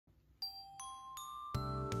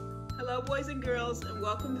Hello boys and girls, and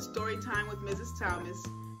welcome to Story Time with Mrs. Thomas.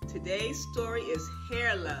 Today's story is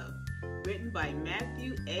Hair Love, written by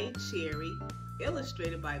Matthew A. Cherry,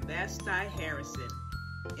 illustrated by Basti Harrison.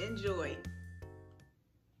 Enjoy.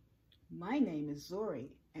 My name is Zori,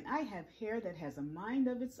 and I have hair that has a mind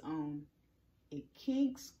of its own. It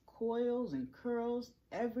kinks, coils, and curls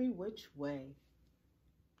every which way.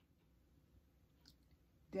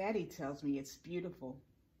 Daddy tells me it's beautiful.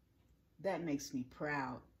 That makes me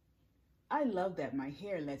proud. I love that my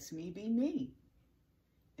hair lets me be me.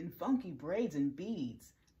 In funky braids and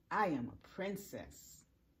beads, I am a princess.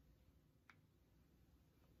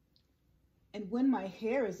 And when my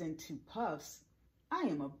hair is in two puffs, I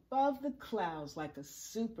am above the clouds like a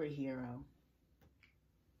superhero.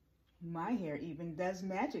 My hair even does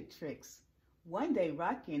magic tricks. One day,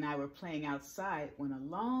 Rocky and I were playing outside when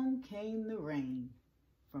along came the rain.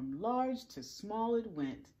 From large to small it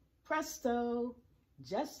went, presto,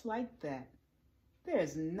 just like that.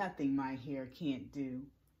 There's nothing my hair can't do.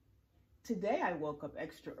 Today I woke up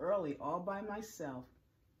extra early all by myself.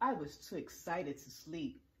 I was too excited to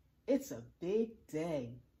sleep. It's a big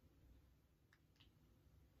day.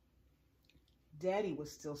 Daddy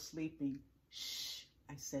was still sleeping. Shh,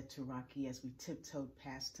 I said to Rocky as we tiptoed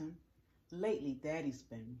past him. Lately, Daddy's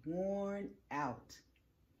been worn out.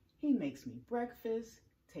 He makes me breakfast,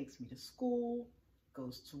 takes me to school,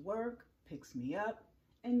 goes to work, picks me up,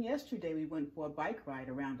 and yesterday we went for a bike ride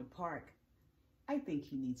around the park. I think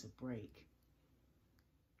he needs a break.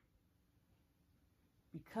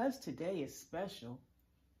 Because today is special,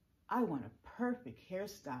 I want a perfect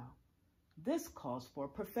hairstyle. This calls for a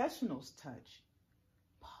professional's touch.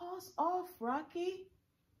 Pause off, Rocky.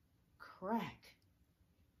 Crack.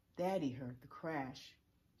 Daddy heard the crash.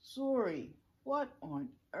 Zori, what on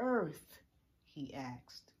earth? He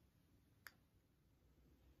asked.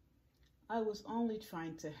 I was only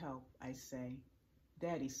trying to help, I say.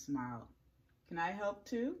 Daddy smiled. Can I help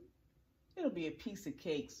too? It'll be a piece of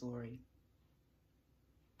cake, Zori.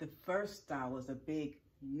 The first style was a big,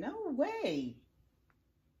 no way.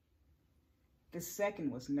 The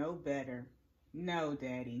second was no better. No,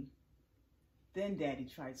 Daddy. Then Daddy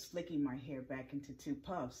tried slicking my hair back into two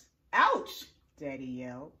puffs. Ouch! Daddy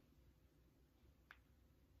yelled.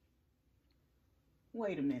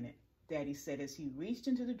 Wait a minute, Daddy said as he reached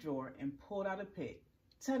into the drawer and pulled out a pick.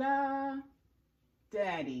 Ta-da!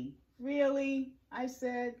 Daddy, really? I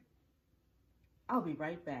said. I'll be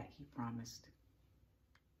right back, he promised.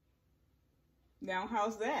 Now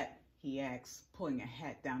how's that? He asked, pulling a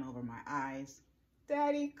hat down over my eyes.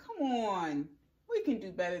 Daddy, come on. We can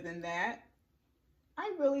do better than that.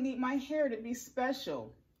 I really need my hair to be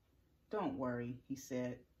special. Don't worry, he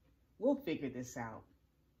said. We'll figure this out.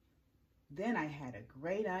 Then I had a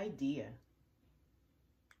great idea.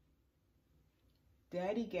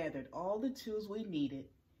 Daddy gathered all the tools we needed,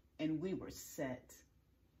 and we were set.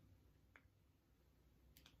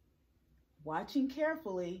 Watching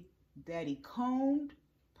carefully, Daddy combed,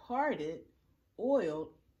 parted,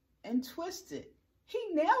 oiled, and twisted. He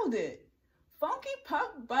nailed it. Funky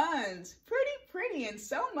puff buns, pretty, and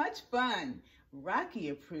so much fun. Rocky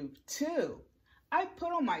approved too. I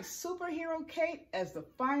put on my superhero cape as the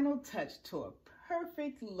final touch to a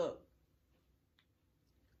perfect look.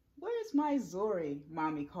 Where's my Zori?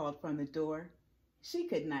 Mommy called from the door. She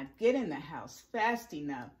could not get in the house fast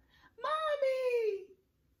enough. Mommy!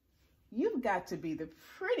 You've got to be the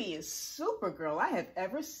prettiest Supergirl I have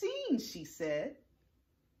ever seen, she said.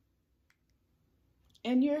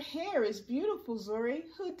 And your hair is beautiful, Zori.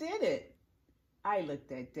 Who did it? I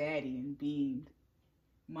looked at Daddy and beamed.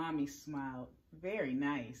 Mommy smiled. Very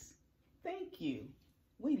nice. Thank you.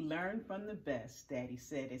 We learn from the best, Daddy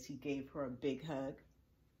said as he gave her a big hug.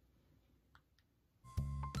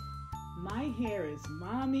 My hair is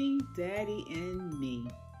Mommy, Daddy, and me.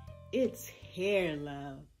 It's hair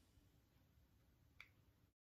love.